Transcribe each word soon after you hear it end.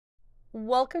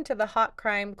Welcome to the Hot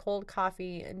Crime Cold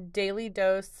Coffee daily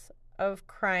dose of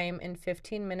crime in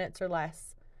 15 minutes or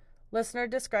less. Listener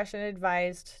discretion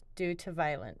advised due to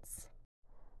violence.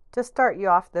 To start you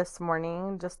off this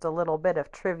morning, just a little bit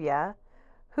of trivia.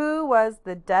 Who was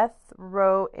the death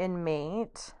row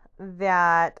inmate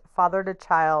that fathered a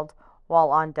child while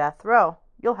on death row?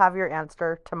 You'll have your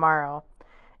answer tomorrow.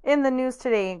 In the news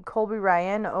today, Colby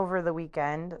Ryan, over the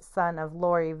weekend, son of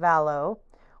Lori Vallow,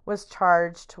 was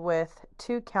charged with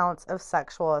 2 counts of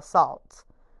sexual assault.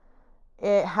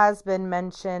 It has been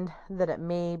mentioned that it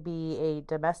may be a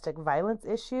domestic violence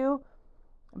issue,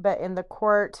 but in the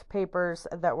court papers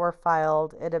that were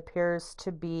filed, it appears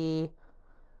to be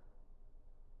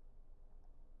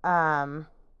something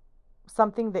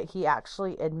that he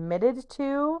actually admitted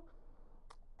to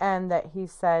and that he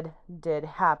said did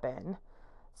happen.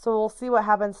 So we'll see what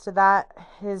happens to that.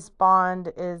 His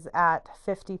bond is at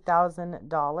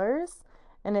 $50,000.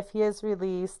 And if he is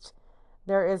released,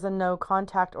 there is a no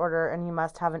contact order and he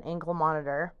must have an ankle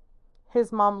monitor.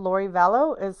 His mom, Lori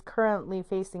Vallow, is currently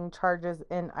facing charges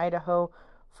in Idaho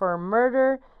for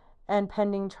murder and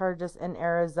pending charges in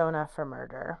Arizona for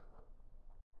murder.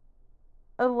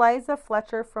 Eliza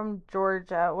Fletcher from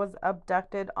Georgia was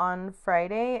abducted on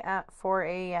Friday at 4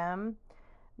 a.m.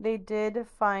 They did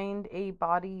find a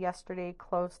body yesterday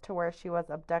close to where she was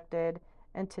abducted,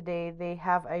 and today they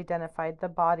have identified the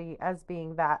body as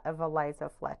being that of Eliza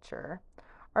Fletcher.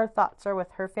 Our thoughts are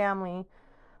with her family.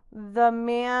 The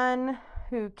man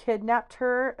who kidnapped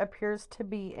her appears to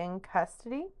be in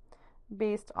custody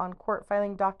based on court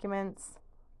filing documents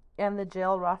and the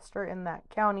jail roster in that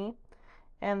county,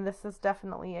 and this is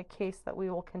definitely a case that we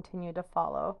will continue to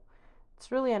follow.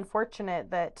 It's really unfortunate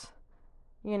that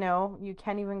you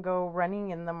can't even go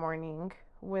running in the morning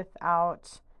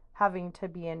without having to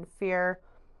be in fear.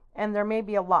 And there may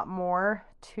be a lot more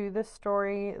to the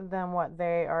story than what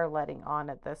they are letting on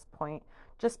at this point,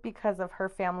 just because of her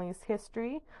family's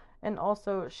history. And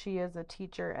also, she is a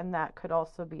teacher, and that could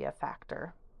also be a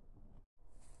factor.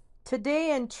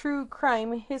 Today in true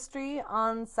crime history,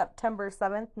 on September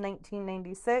 7th,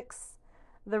 1996,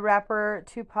 the rapper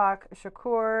Tupac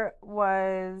Shakur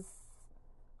was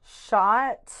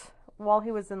shot while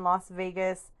he was in Las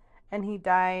Vegas, and he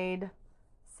died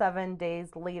 7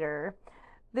 days later.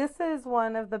 This is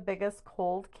one of the biggest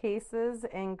cold cases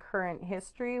in current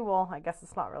history. Well, I guess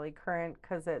it's not really current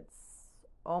because it's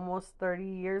almost 30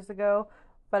 years ago,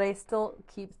 but I still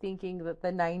keep thinking that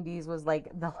the 90s was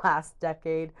like the last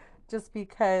decade just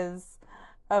because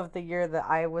of the year that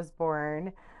I was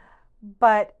born.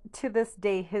 But to this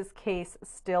day, his case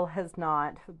still has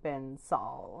not been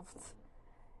solved.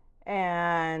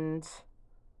 And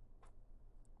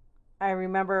I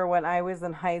remember when I was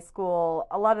in high school,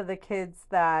 a lot of the kids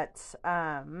that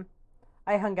I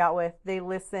hung out with, they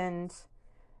listened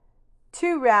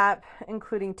to rap,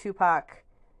 including Tupac,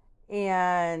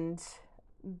 and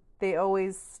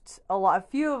a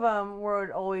few of them would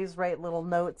always write little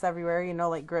notes everywhere,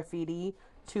 like graffiti.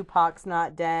 Tupac's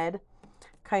not dead,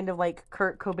 kind of like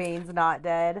Kurt Cobain's not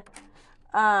dead.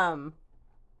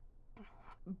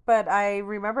 But I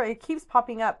remember it keeps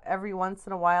popping up every once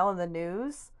in a while in the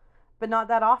news, but not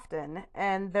that often.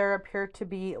 And there appear to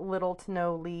be little to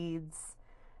no leads.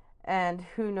 And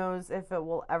who knows if it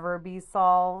will ever be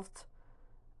solved.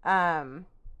 The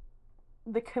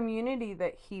community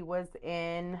that he was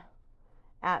in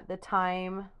at the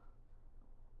time,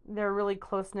 they're a really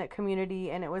close-knit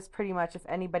community. And it was pretty much if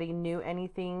anybody knew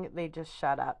anything, they just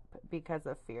shut up because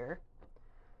of fear.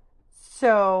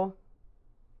 So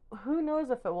who knows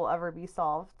if it will ever be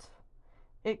solved?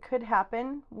 It could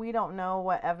happen. We don't know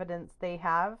what evidence they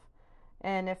have,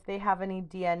 and if they have any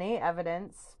DNA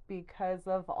evidence, because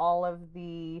of all of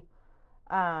the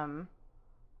of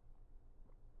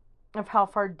how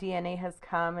far DNA has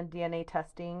come, and DNA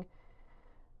testing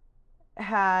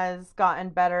has gotten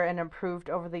better and improved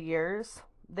over the years,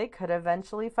 they could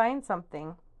eventually find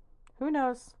something. Who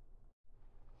knows?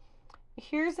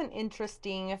 Here's an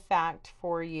interesting fact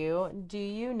for you. Do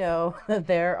you know that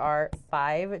there are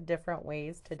 5 different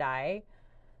ways to die?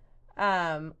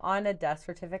 On a death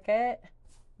certificate,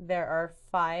 there are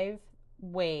 5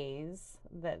 ways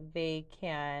that they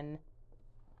can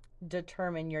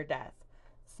determine your death.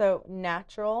 So,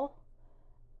 natural,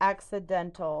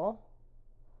 accidental,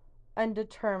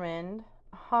 undetermined,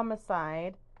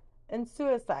 homicide, and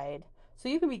suicide. So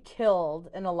you can be killed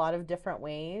in a lot of different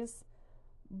ways,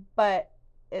 but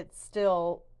it's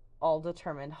still all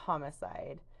determined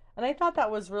homicide. And I thought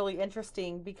that was really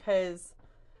interesting because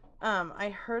I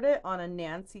heard it on a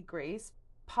Nancy Grace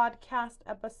podcast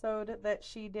episode that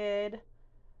she did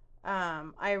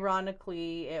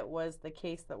Ironically, it was the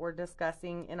case that we're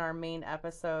discussing in our main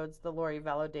episodes, the Lori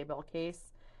Vallow Daybell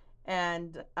case.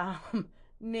 And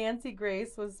Nancy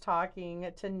Grace was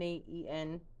talking to Nate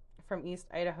Eaton from East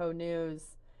Idaho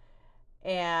News,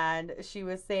 and she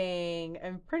was saying,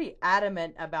 and pretty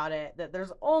adamant about it, that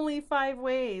there's only 5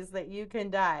 ways that you can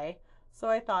die. So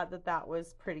I thought that that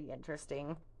was pretty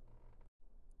interesting.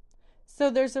 So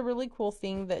there's a really cool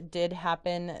thing that did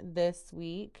happen this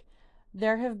week.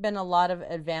 There have been a lot of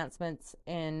advancements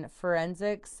in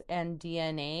forensics and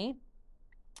DNA,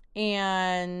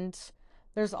 and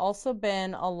there's also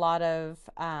been a lot of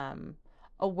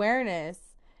awareness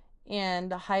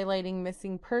and highlighting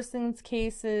missing persons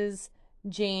cases,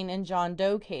 Jane and John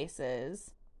Doe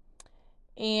cases.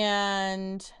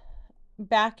 And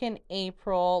back in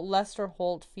April, Lester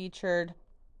Holt featured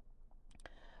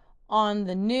on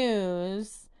the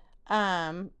news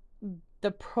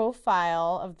the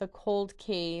profile of the cold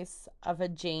case of a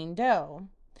Jane Doe.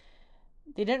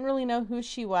 They didn't really know who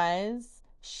she was.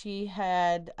 She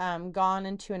had gone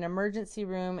into an emergency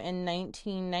room in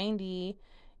 1990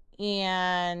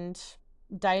 and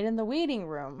died in the waiting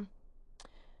room.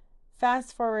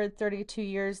 Fast forward 32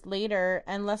 years later,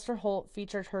 and Lester Holt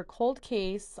featured her cold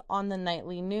case on the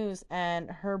nightly news, and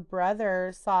her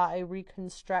brother saw a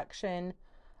reconstruction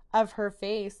of her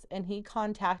face, and he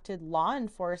contacted law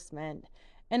enforcement.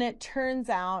 And it turns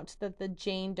out that the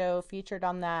Jane Doe featured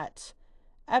on that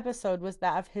episode was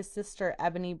that of his sister,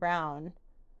 Ebony Brown,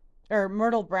 or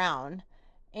Myrtle Brown.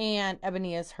 And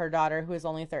Ebony is her daughter, who was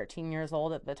only 13 years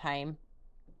old at the time.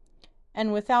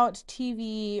 And without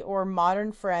TV or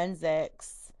modern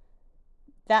forensics,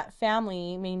 that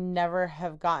family may never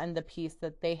have gotten the peace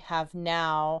that they have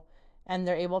now. And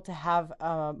they're able to have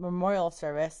a memorial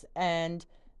service. And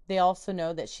they also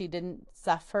know that she didn't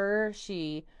suffer.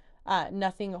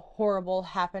 Nothing horrible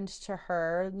happened to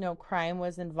her. No crime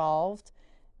was involved.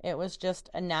 It was just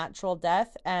a natural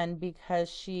death. And because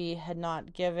she had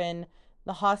not given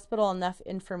the hospital enough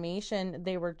information,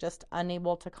 they were just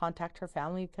unable to contact her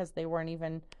family because they weren't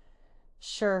even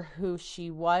sure who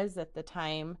she was at the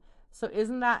time. So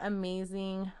isn't that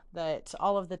amazing that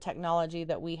all of the technology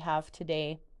that we have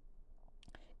today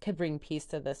could bring peace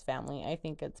to this family? I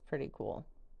think it's pretty cool.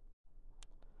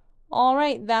 All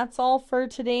right, that's all for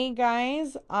today,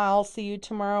 guys. I'll see you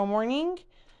tomorrow morning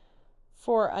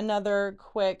for another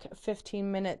quick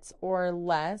 15 minutes or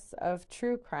less of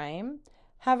true crime.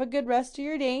 Have a good rest of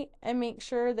your day, and make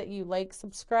sure that you like,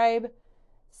 subscribe,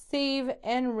 save,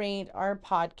 and rate our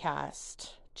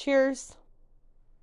podcast. Cheers.